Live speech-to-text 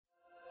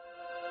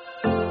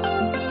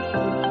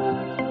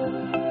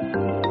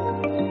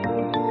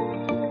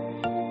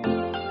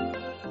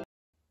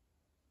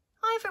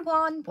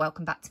everyone,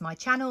 welcome back to my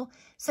channel.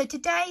 So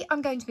today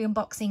I'm going to be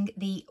unboxing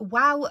the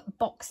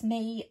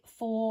WowBoxMe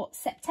for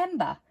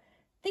September.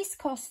 This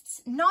costs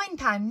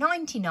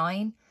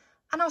 £9.99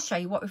 and I'll show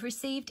you what we've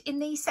received in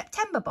the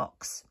September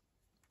box.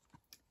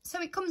 So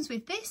it comes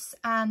with this,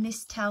 and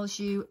this tells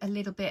you a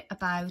little bit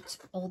about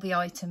all the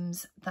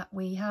items that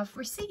we have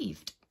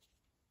received.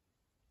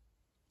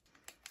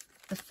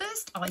 The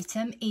first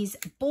item is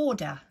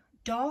Border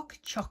Dark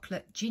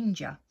Chocolate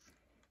Ginger.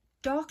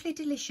 Darkly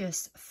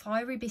delicious,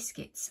 fiery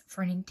biscuits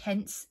for an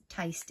intense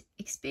taste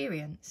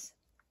experience.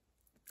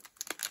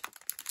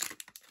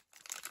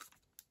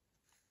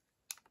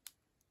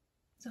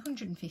 It's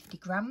 150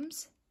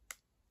 grams.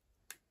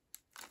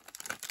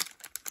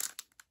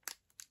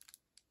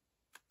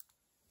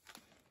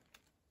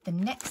 The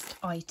next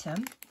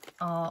item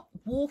are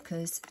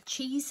Walker's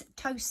Cheese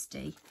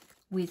Toastie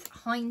with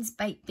Heinz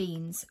baked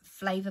beans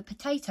flavour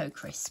potato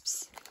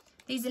crisps.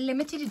 These are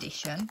limited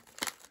edition.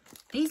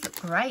 These look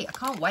great. I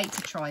can't wait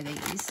to try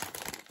these.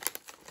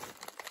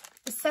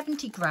 For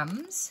 70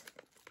 grams.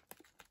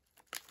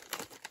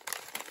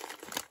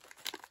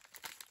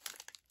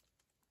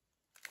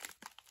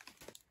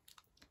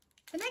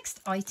 The next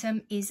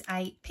item is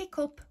a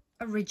Pick-Up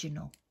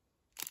Original.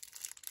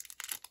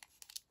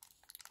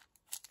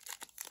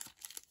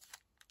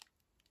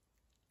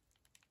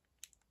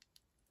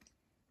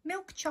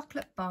 Milk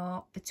chocolate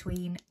bar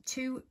between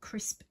two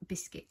crisp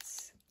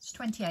biscuits. It's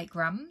 28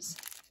 grams.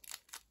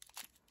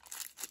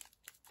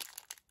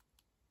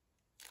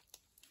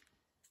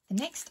 The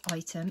next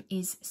item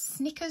is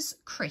Snickers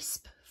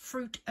Crisp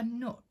Fruit and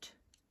Nut.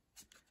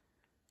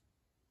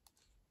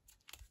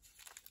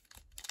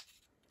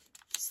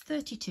 It's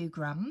 32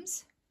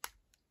 grams.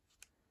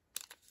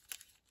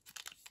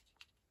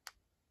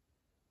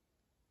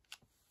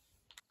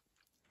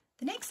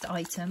 The next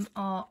item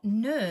are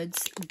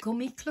Nerds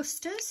Gummy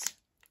Clusters,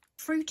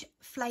 fruit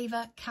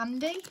flavour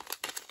candy.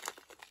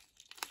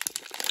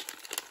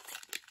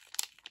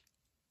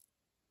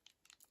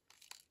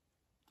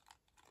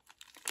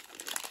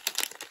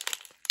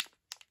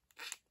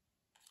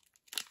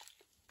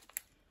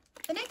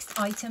 The next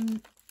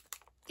item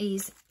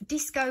is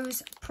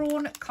Disco's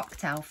prawn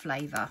cocktail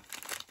flavour,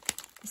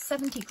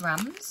 70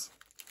 grams.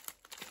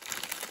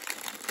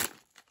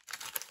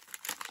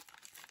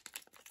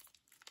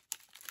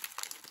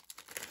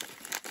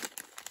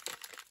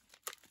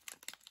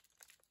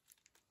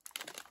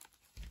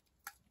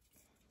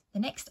 The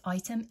next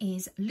item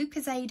is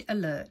Lucozade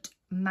Alert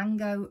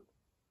Mango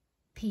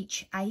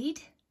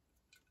Peachade.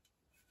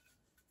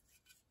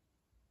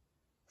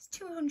 It's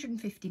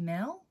 250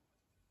 ml.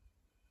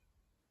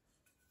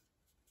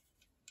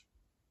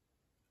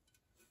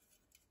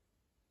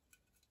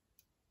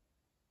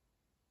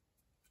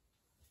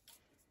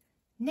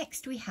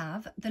 Next we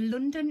have the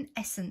London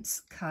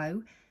Essence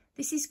Co.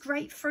 This is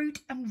grapefruit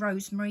and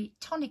rosemary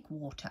tonic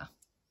water.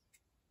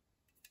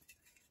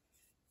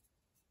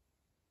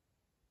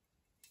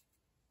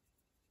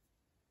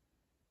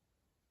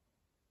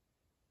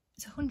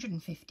 It's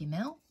 150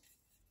 ml.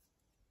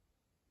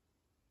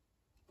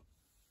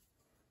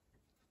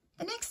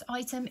 The next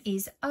item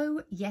is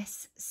Oh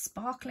Yes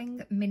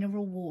Sparkling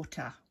Mineral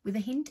Water with a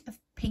hint of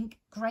pink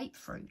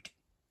grapefruit.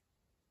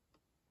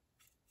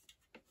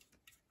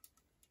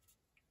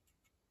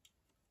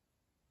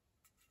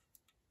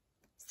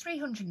 It's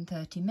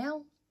 330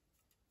 ml.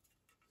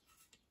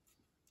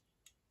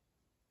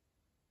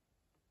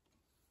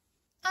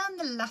 And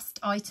the last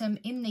item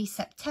in the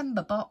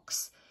September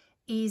box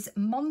is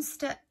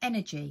Monster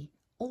Energy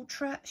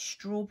Ultra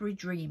Strawberry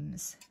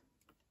Dreams.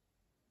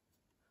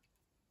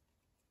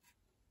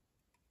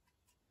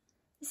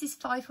 This is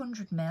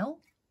 500 ml.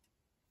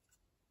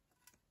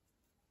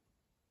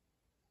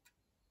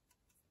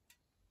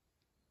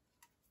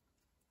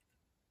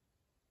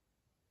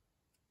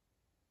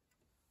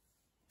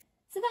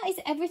 So that is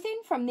everything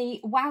from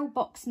the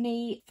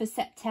WowBoxMe for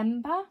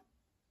September.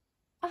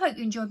 I hope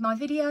you enjoyed my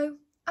video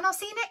and I'll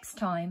see you next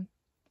time.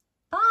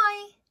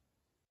 Bye!